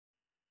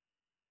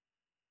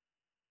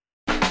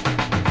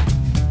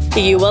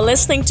You are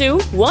listening to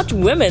What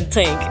Women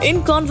Think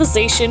in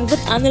conversation with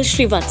Anil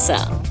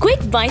Srivatsa.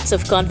 Quick bites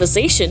of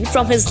conversation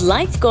from his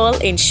live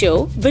call-in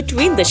show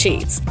Between the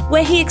Shades,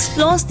 where he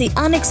explores the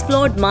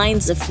unexplored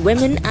minds of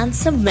women and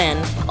some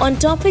men on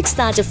topics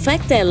that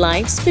affect their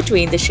lives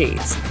between the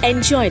shades.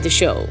 Enjoy the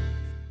show.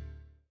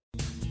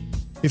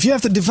 If you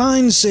have to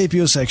define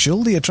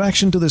sapiosexual, the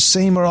attraction to the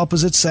same or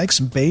opposite sex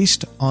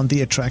based on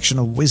the attraction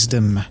of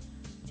wisdom.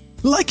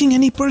 Liking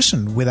any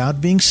person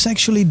without being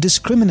sexually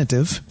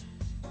discriminative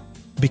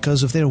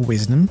because of their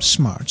wisdom,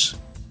 smarts,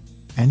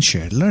 and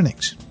shared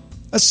learnings.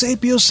 A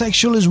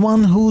sapiosexual is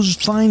one who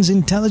finds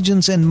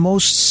intelligence and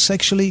most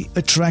sexually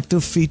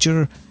attractive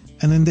feature,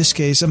 and in this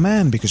case, a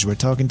man, because we're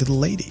talking to the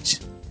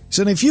ladies.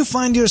 So if you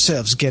find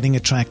yourselves getting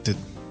attracted,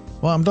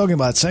 well, I'm talking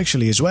about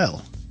sexually as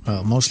well,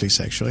 mostly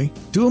sexually,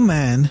 to a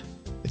man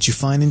that you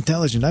find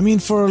intelligent.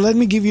 Let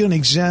me give you an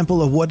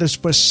example of what is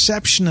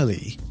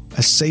perceptionally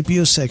a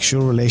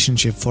sapiosexual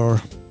relationship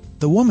for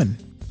the woman.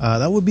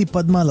 That would be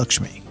Padma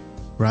Lakshmi,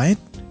 right?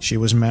 She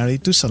was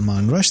married to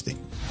Salman Rushdie.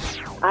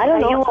 I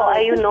don't know.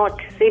 Are you not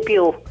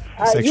sapio?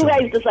 You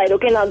guys decide.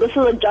 Okay, now this is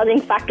a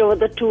judging factor with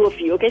the two of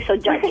you. Okay, so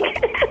judging.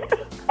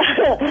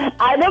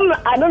 I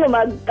don't know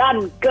about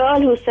that girl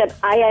who said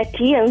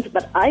IITians,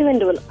 but I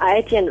went to an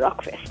IITian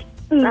Rockfest.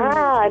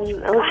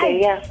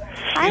 Okay, yeah.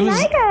 I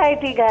like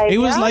IIT guys. It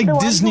was like the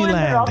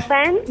Disneyland. Rock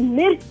band.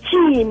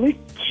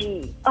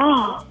 Mirchi.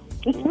 Oh.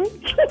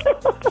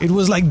 It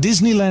was like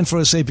Disneyland for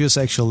a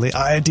sapiosexual, the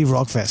IIT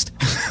Rockfest.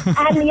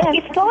 And yes,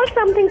 It's called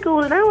something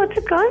cool now. What's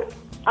it called?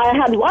 I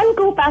had one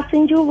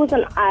co-passenger who was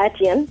an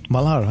IITian.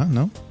 Malhara,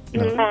 no?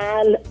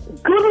 And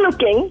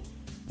good-looking,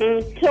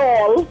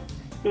 tall,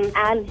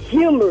 and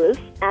humorous,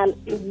 and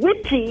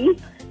witty,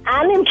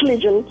 and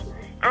intelligent.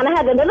 And I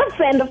had another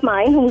friend of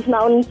mine who's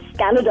now in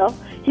Canada.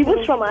 He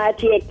was from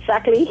IIT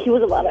exactly. He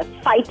was about a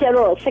 5'10"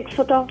 or a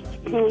 6'footer.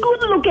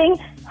 Good-looking,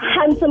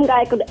 handsome guy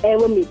I could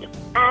ever meet.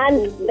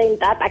 And the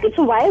entire package.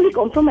 So why are we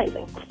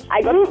compromising?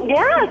 I got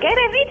get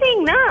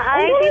everything, na.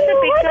 I see the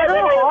picture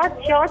of hot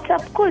shots,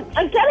 sab kuch.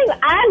 I'm telling you,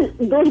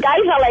 and those guys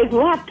are like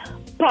what?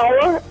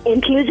 Power,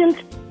 intelligence,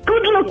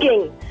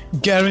 good-looking.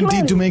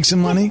 Guaranteed to make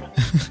some money?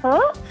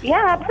 Huh?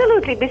 Yeah,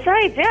 absolutely.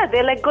 Besides,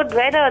 they're like good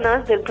bread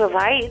earners. They'll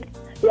provide.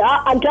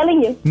 Yeah, I'm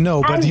telling you.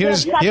 No, but And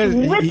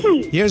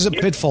here's a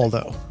pitfall,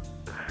 though.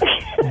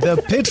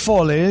 The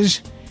pitfall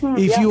is,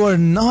 if you are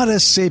not a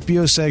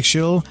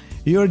sapiosexual,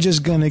 you're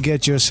just going to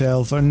get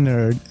yourself a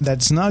nerd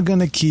that's not going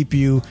to keep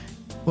you,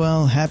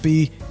 well,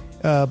 happy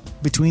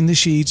between the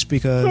sheets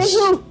because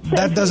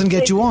that doesn't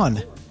get you on.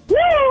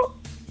 No.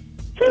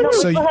 No,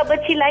 So for her,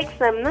 but she likes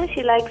them, no?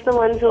 She likes the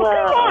ones who Come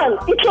are... on.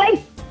 It's like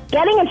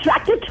getting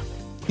attracted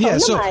Yeah, from the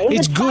so mind.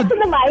 it's It good. starts in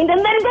the mind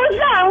and then goes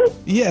down.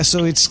 Yeah,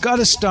 so it's got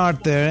to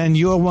start there, and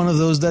you're one of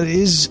those that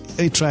is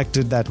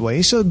attracted that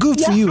way. So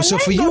good for you. and So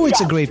then for it you, goes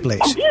it's a down. great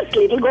place.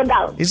 Obviously, it'll go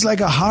down. It's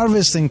like a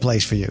harvesting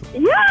place for you.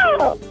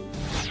 Yeah.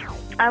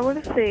 I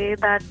would say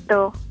that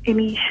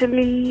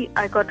initially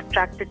I got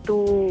attracted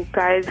to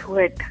guys who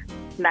had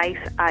nice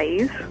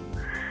eyes.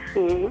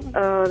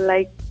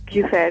 Like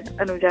you said,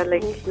 Anuja,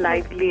 like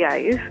lively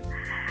eyes.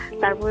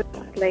 That was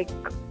like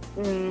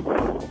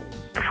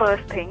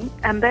first thing.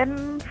 And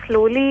then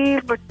slowly,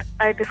 but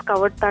I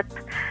discovered that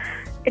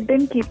it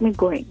didn't keep me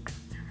going.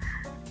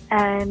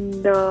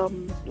 And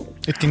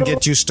It can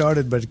get you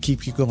started, but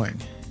keep you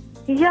going.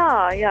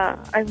 yeah.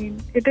 I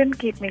mean, it didn't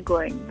keep me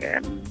going.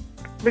 And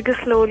because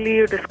slowly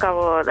you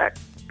discover that,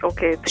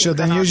 okay. So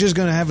then you're just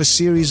going to have a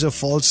series of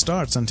false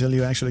starts until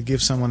you actually give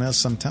someone else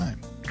some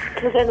time.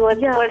 So then what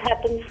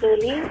happens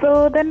slowly?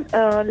 So then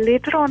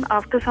later on,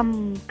 after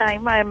some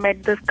time, I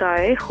met this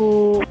guy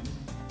who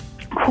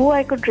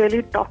I could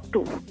really talk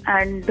to,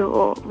 and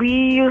we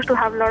used to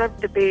have a lot of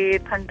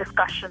debates and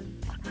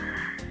discussions,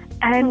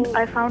 and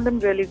I found him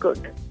really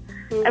good.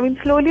 I mean,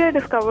 slowly I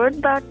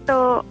discovered that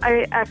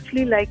I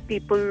actually like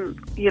people,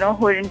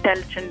 who are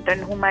intelligent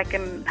and whom I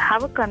can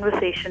have a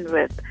conversation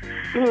with,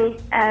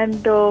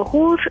 and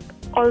who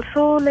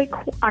also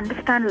who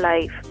understand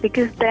life,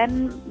 because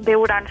then they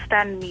would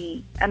understand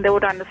me and they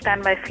would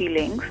understand my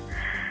feelings,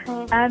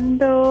 and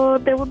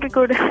they would be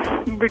good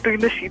between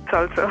the sheets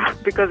also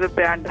because of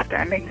their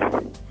understanding.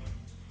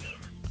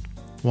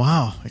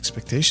 Wow,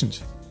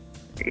 expectations.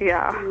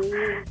 Yeah.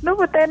 No,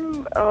 but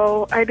then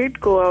I did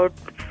go out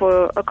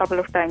for a couple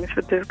of times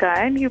with this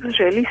guy, and he was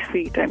really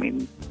sweet. I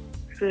mean,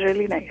 he was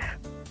really nice.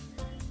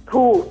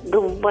 Who? The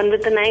one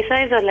with the nice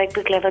eyes or like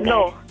the clever guy?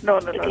 No.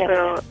 The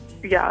clever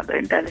guy. The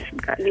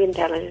intelligent guy. The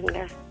intelligent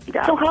guy.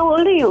 Yeah. So how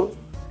old are you?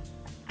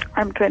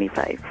 I'm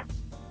 25.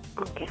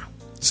 Okay.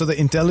 So the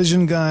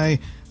intelligent guy,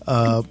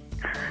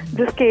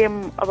 This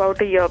came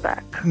about a year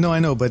back. no, I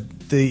know, but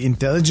the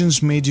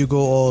intelligence made you go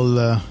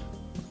all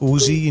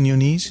oozy in your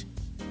knees?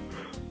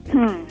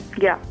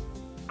 Yeah.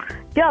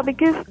 Yeah,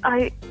 because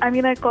I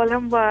call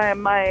him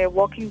my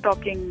walking,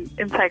 talking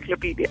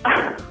encyclopedia.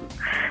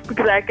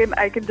 Because I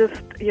can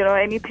just,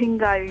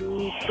 anything I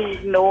need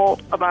to know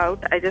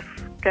about, I just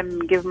can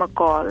give him a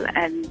call,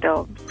 and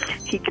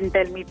he can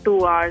tell me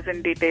 2 hours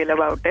in detail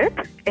about it.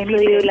 So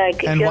you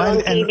like, if you're on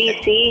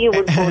TBC, you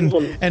would phone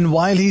him. And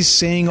while he's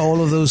saying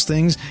all of those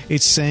things,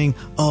 it's saying,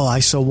 "Oh, I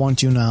so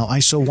want you now. I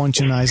so want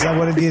you now." Is that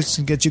what it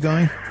gets you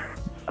going?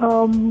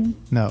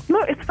 No,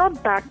 it's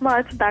not that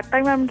much. That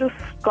time I'm just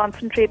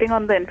concentrating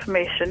on the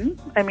information.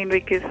 I mean,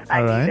 because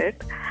I need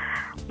it.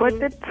 But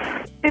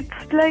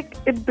it's like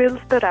it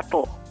builds the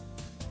rapport.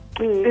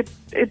 It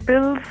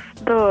builds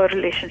the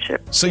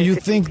relationship. So you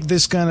think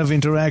this kind of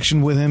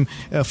interaction with him,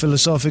 a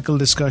philosophical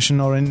discussion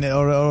or an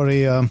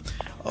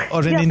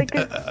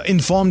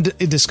informed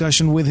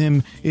discussion with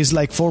him, is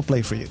like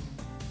foreplay for you?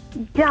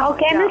 Yeah, or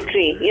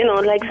chemistry,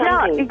 like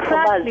something.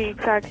 Yeah,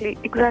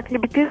 exactly.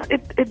 Because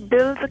it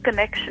builds a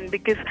connection.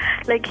 Because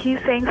like he's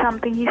saying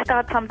something, he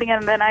starts something,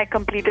 and then I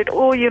complete it.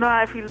 Oh,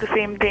 I feel the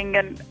same thing,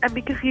 and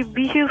because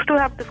we used to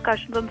have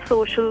discussions on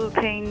social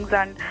things,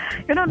 and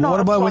What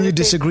about when you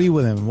disagree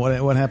with him?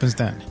 What happens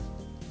then?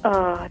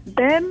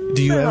 Then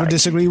do you ever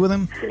disagree with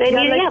him?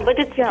 Then but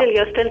it's still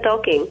you're still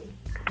talking.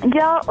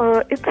 Yeah,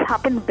 it's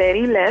happened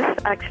very less.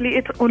 Actually,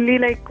 it's only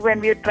like when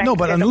we're trying. No,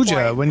 but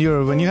Anuja, when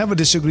you have a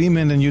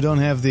disagreement and you don't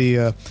have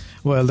the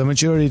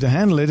maturity to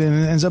handle it, and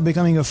it ends up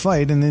becoming a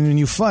fight, and then when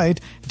you fight,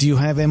 do you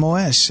have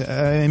MUS?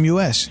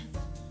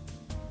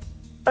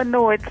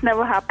 No, it's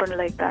never happened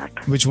like that.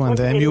 Which one,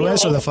 the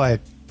MUS or the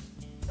fight?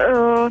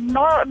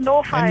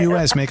 No fight.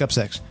 MUS, make-up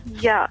sex.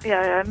 Yeah.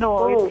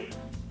 No.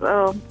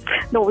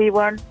 No, we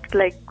weren't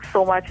like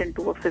so much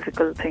into a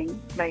physical thing,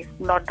 like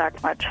not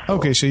that much. So.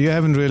 Okay, so you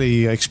haven't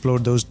really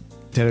explored those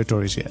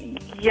territories yet.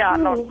 Yeah,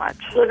 not much.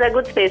 Those are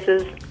good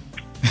spaces.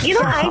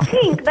 I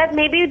think that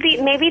maybe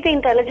the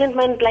intelligent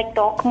men like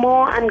talk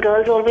more, and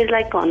girls always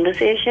like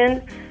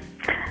conversation.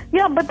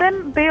 Yeah, but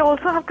then they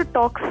also have to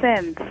talk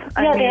sense.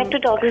 I mean, they have to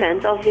talk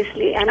sense,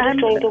 obviously. I'm just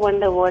trying to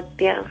wonder what.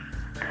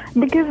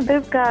 Because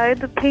this guy,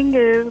 the thing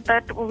is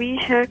that we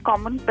share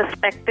common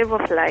perspective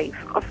of life,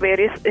 of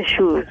various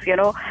issues,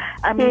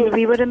 I mean,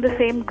 we were in the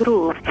same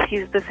group.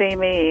 He's the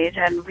same age,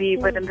 and we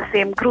were in the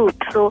same group.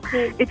 So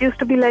it used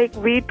to be like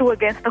we two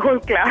against the whole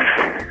class.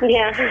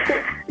 Yeah.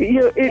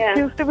 It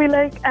used to be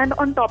like, and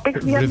on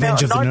topics we have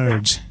Revenge of the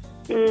Nerds.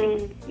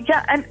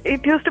 Yeah, and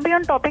it used to be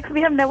on topics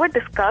we have never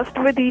discussed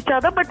with each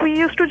other, but we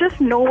used to just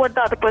know what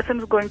the other person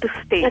is going to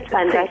state. That's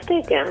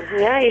fantastic,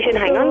 yeah, you should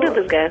hang on to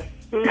this guy.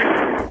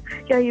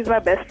 Yeah, he's my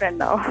best friend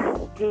now.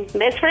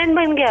 Best friend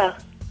ban gaya?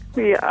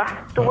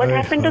 Yeah. So what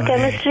happened to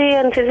chemistry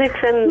and physics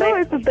and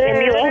it's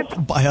there.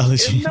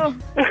 Biology? No,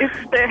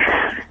 it's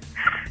there.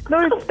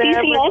 No, it's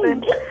there.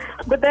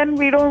 But then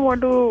we don't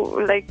want to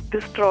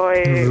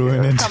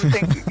ruin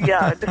something.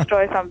 Yeah,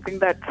 destroy something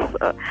that's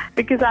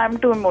because I'm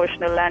too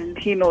emotional, and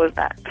he knows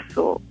that.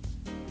 So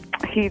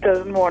he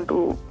doesn't want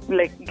to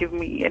give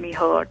me any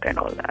hurt and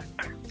all that.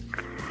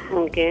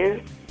 Okay.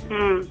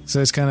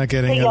 So it's kind of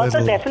getting a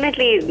little...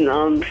 definitely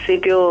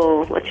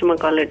sapio,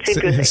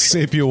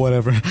 sapio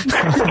whatever.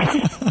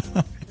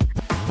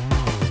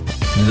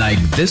 Like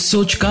this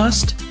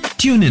Sochcast?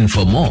 Tune in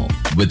for more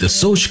with the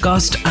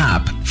Sochcast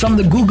app from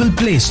the Google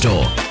Play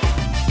Store.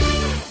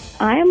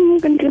 I am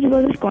confused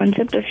about this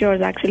concept of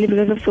yours actually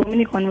because of so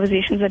many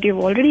conversations that you've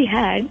already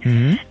had.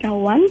 Mm-hmm. Now,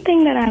 one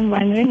thing that I'm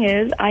wondering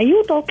is, are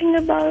you talking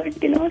about,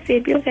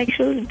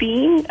 sapiosexuals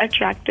being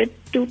attracted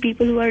to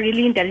people who are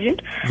really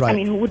intelligent? Right. I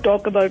mean, who would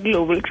talk about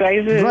global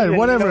crisis? Right, and,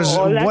 whatever,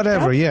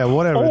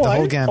 the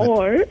whole gamut.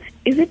 Or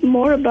is it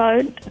more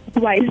about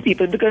wise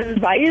people? Because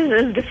wise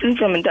is different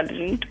from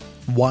intelligent.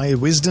 Why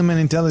wisdom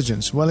and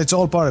intelligence? Well, it's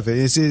all part of it.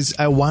 It's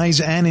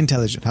wise and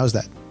intelligent. How's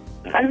that?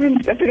 I'm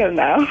being skeptical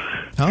now.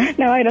 Huh?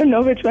 Now I don't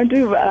know which one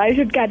to. I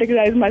should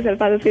categorize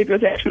myself as a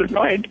sapiosexual or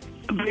not.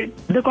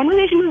 But the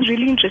conversation was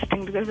really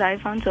interesting because I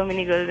found so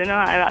many girls, we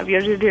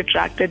are really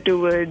attracted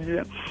towards,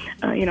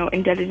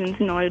 intelligence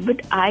and all.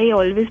 But I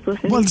always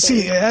personally. Well,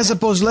 see, as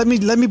opposed, let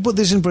me put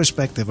this in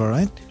perspective. All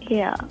right.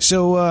 Yeah.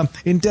 So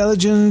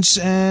intelligence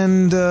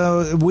and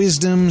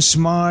wisdom,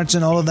 smarts,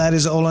 and all of that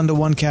is all under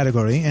one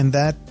category, and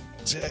that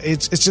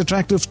it's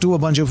attractive to a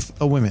bunch of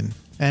women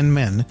and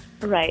men.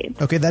 Right.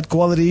 Okay, that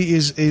quality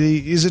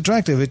is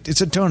attractive.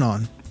 It's a turn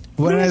on.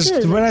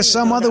 Whereas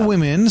some other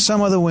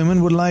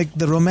women would like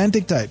the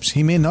romantic types.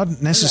 He may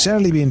not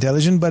necessarily be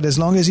intelligent, but as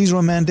long as he's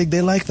romantic,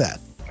 they like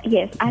that.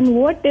 Yes. And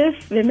what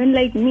if women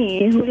like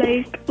me who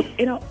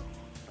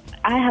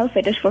I have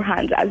fetish for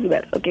hands as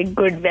well. Okay,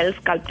 good, well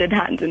sculpted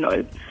hands and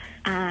all.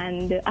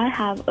 And I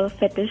have a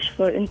fetish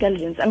for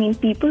intelligence. I mean,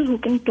 people who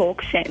can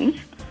talk sense,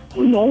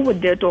 who know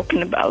what they're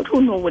talking about,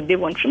 who know what they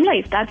want from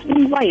life. That's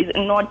being wise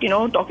and not,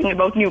 talking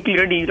about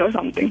nuclear deal or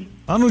something.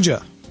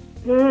 Anuja.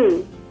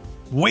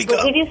 Wake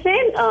up. Did you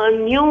say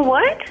new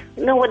what?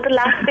 No, what the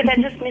last bit? I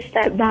just missed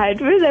that. I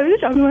was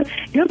talking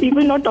about,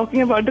 people not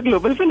talking about the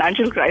global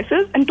financial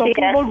crisis and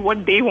talking about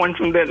what they want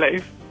from their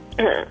life.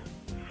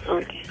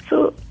 Okay.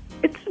 So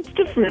it's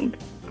different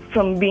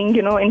from being,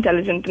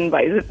 intelligent and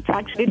wise. It's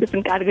actually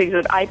different categories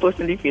that I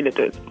personally feel it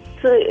is.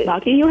 So,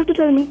 Baki, you have to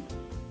tell me.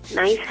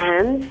 Nice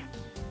hands.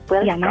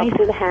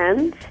 well-sculpted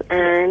hands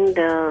and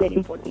Very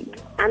important.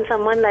 and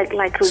someone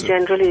like who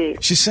generally.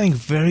 She's saying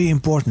very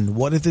important.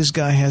 What if this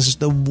guy has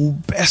the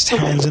best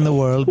hands in the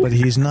world, but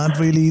he's not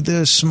really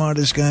the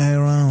smartest guy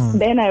around?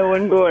 Then I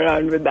won't go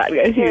around with that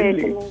guy,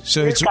 seriously.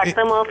 So Just cut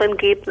them off and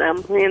keep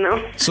them,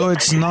 So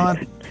it's not.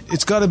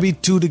 It's got to be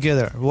two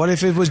together. What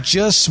if it was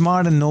just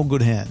smart and no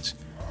good hands?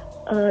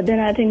 Then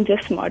I think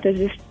just smart is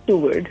just too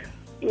good.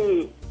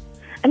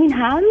 I mean,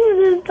 hands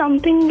is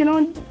something,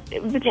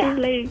 which is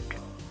like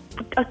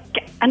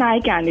an eye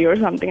candy or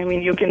something. I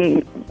mean, you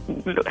can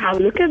have a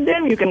look at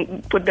them, you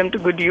can put them to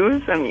good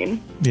use. I mean,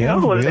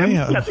 hold them.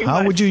 Nothing How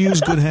much. would you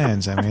use good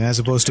hands? I mean, as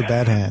opposed to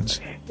bad hands.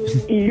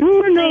 You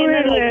know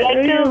it,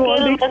 you have all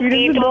the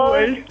experience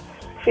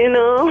in the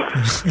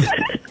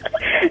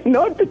world.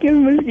 Not to kill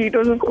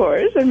mosquitoes, of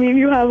course. I mean,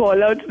 you have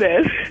all outs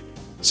there.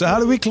 So how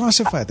do we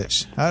classify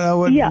this?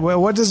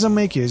 What does it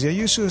make you? Are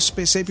you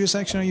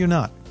sapiosexual or you're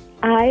not?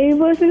 I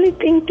personally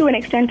think to an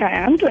extent I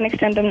am, to an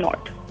extent I'm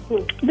not.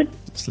 But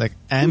It's like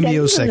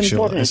ambiosexual.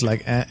 important. It's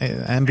like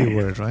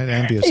ambivert, right?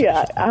 Ambiosexual.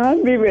 yeah,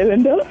 I'm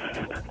ambivalent.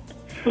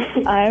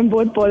 I am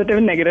both positive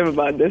and negative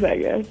about this, I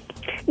guess.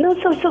 No,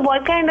 so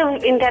what kind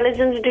of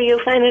intelligence do you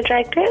find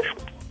attractive?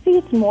 See,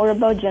 it's more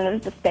about general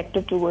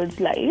perspective towards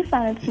life,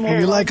 and it's more You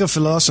about- like a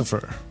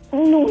philosopher.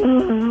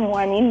 No.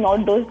 I mean,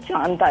 not those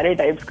Chantare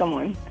types, come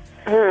on.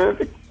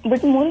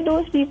 But more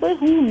those people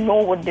who know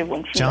what they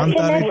want.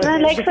 Chantare It's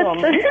not like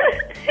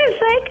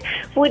it's like,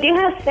 would you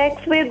have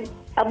sex with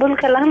Abul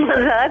Kalam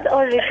Azad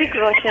or Hrithik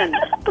Roshan?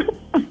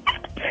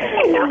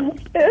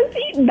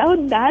 See, now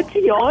that's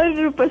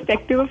your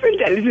perspective of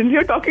intelligence.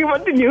 You're talking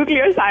about the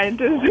nuclear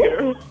scientists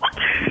here.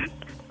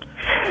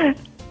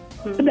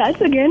 That's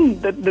again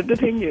the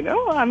thing,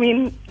 I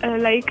mean,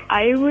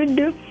 I would,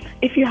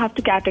 if you have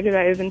to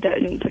categorize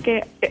intelligence,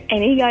 okay,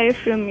 any guy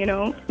from,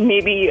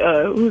 maybe,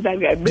 who's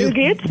that guy, Bill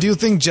Gates? Do you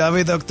think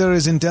Javed Akhtar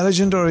is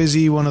intelligent or is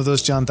he one of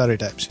those Chantare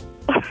types?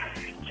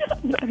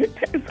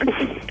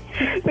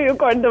 So you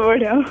caught the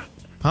word, yeah?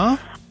 Huh?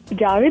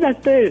 Javed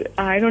Akhtar,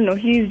 I don't know,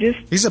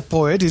 He's a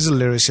poet, he's a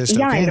lyricist.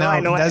 Yeah, okay? I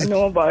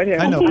know about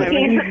him. I know.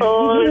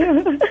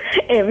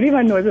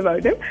 Everyone knows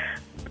about him.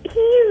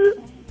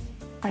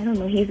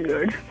 He's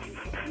weird.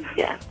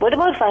 Yeah. What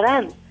about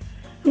Farhan?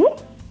 Who?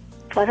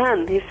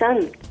 Farhan, his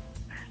son.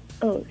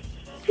 Oh,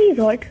 he's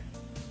hot.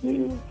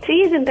 See,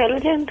 he's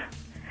intelligent.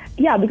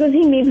 Yeah, because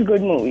he makes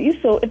good movies,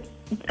 so it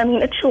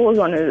shows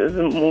on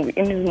in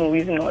his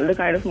movies and all the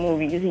kind of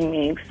movies he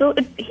makes. So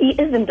he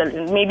is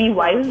intelligent. Maybe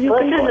wise. So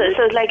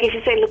it's like if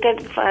you say look at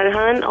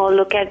Farhan or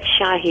look at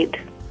Shahid.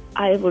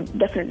 I would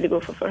definitely go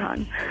for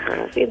Farhan.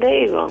 See, there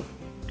you go.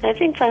 I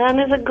think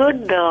Farhan is a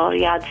good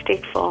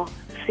yardstick for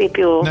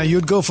CPO. Now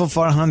you'd go for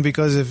Farhan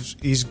because if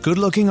he's good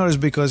looking or is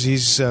because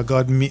he's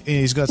got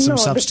some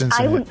substance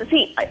I in would it?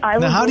 see. I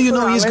would Now, how go do you for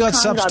know he's Aamir got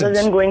Khan substance? rather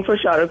than going for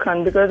Shah Rukh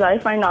Khan, because I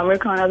find Aamir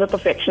Khan as a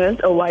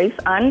perfectionist, a wise,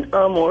 and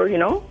a more,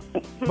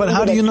 But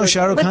how do you know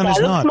Shah Rukh Khan is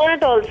not?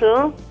 Smart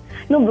also.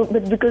 No,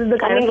 but because the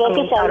kind of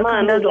Shah Rukh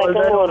Khan does all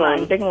the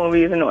romantic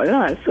movies and all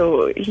that,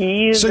 so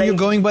he is. So like, you're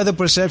going by the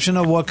perception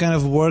of what kind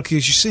of work you're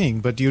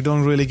seeing, but you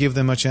don't really give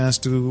them a chance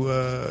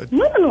to.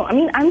 No. I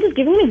mean, I'm just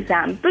giving an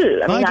example.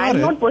 I mean, got I've it.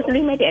 not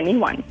personally met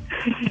anyone.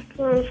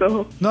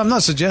 So No, I'm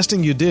not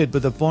suggesting you did,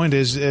 but the point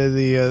is,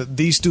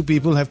 these two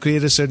people have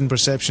created a certain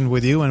perception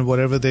with you, and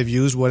whatever they've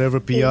used,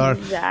 whatever PR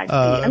exactly.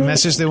 I mean,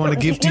 message they want to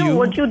give to you know, you.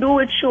 what you do,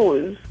 it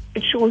shows.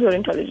 It shows your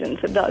intelligence.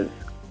 It does.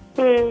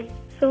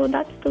 So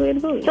that's the way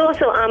it goes.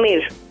 So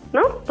Amir,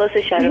 no?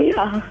 Versus Shah Rukh.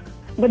 Yeah,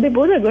 but they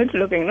both are good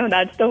looking. No,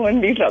 that's the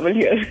only trouble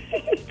here.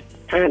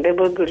 They're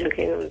both good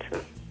looking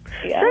also.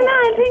 Yeah. No,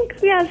 I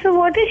think, so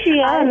what is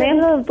she? I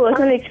have a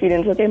personal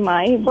experience. Okay,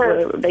 my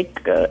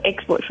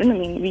ex-boyfriend. I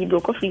mean, we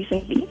broke off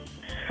recently,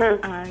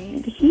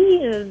 and he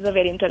is a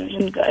very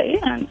intelligent guy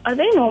and a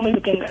very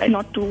normal-looking guy,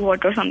 not too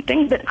hot or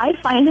something. But I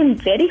find him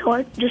very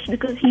hot just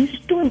because he's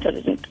too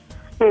intelligent.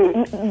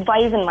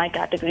 Wise in my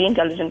category,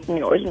 intelligent in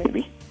yours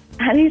maybe,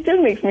 and he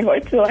still makes me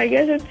hot. So I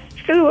guess it's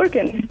still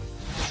working.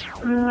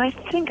 I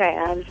think I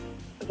have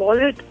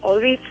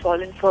always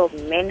fallen for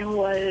men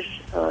who are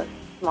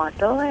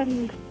smarter,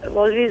 and I've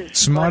always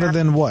Smarter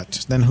than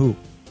what? Than who?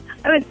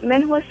 I mean,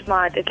 men who are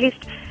smart. At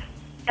least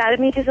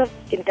parameters of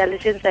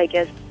intelligence, I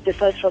guess,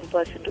 differs from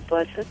person to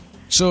person.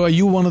 So are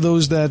you one of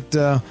those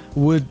that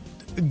would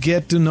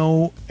get to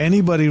know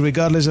anybody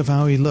regardless of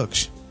how he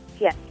looks?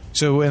 Yeah.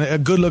 So when a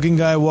good-looking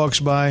guy walks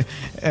by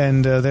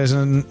and there's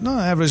an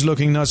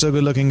average-looking,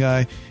 not-so-good-looking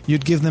guy,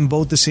 you'd give them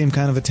both the same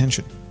kind of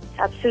attention.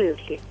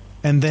 Absolutely.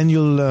 And then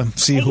you'll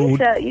see I who...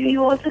 guess,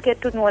 you also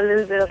get to know a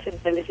little bit of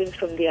intelligence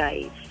from the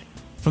eyes.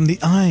 From the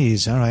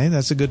eyes, all right,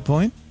 that's a good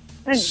point.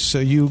 And So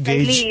you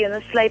gauge...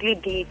 slightly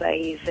deep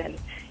eyes and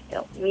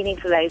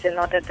meaningful eyes, and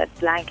not at that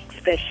blank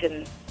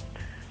expression.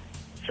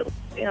 So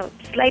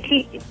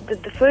slightly.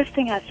 The first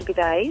thing has to be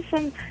the eyes,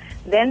 and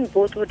then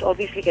both would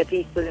obviously get the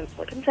equal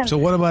importance. And So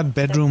what about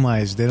bedroom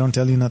eyes? They don't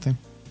tell you nothing?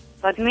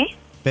 Pardon me?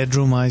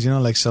 Bedroom eyes,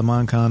 like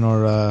Salman Khan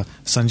or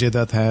Sanjay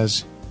Dutt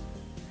has.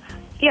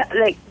 yeah,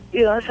 like,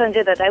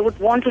 Sanjay, that I would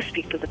want to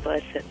speak to the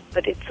person,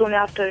 but it's only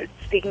after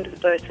speaking to the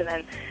person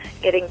and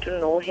getting to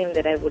know him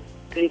that I would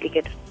really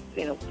get,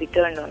 be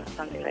turned on or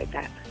something like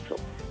that. So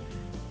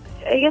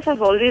I guess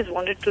I've always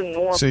wanted to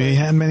know. So you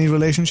had many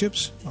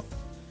relationships?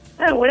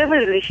 Whatever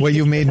relationship. Where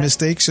you made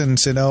mistakes and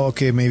said, "Oh,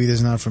 okay, maybe this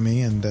is not for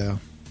me," and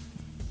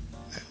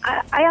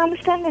I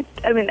understand it.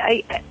 I mean,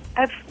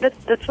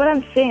 that's what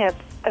I'm saying.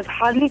 I've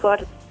hardly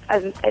got. I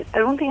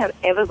don't think I've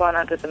ever gone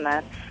out with a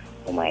man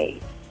whom I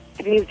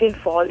at least didn't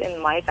fall in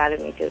my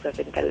parameters of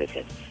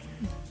intelligence.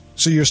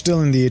 So you're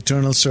still in the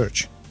eternal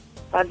search?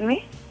 Pardon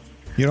me?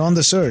 You're on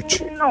the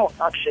search? No,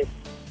 not really.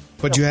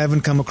 But you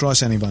haven't come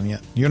across anyone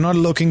yet. You're not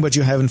looking, but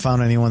you haven't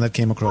found anyone that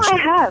came across you.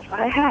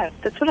 I have.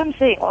 That's what I'm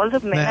saying. All the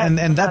men.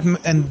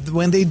 And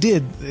when they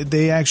did,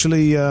 they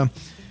actually, I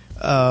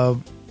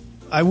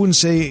wouldn't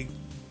say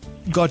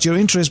got your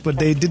interest, but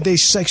did they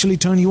sexually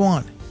turn you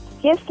on?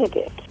 Yes, they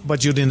did.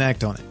 But you didn't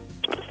act on it.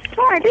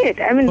 No, I did.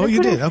 I mean. Oh,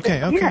 you did. Okay.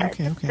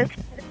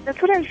 That's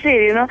what I'm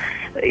saying.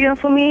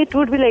 For me, it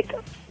would be like,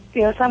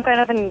 some kind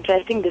of an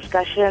interesting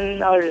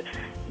discussion, or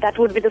that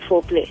would be the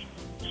foreplay.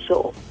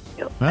 So.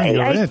 Well,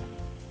 you're right.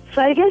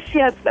 So I guess,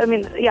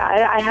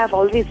 I have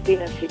always been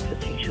a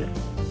secret sexual.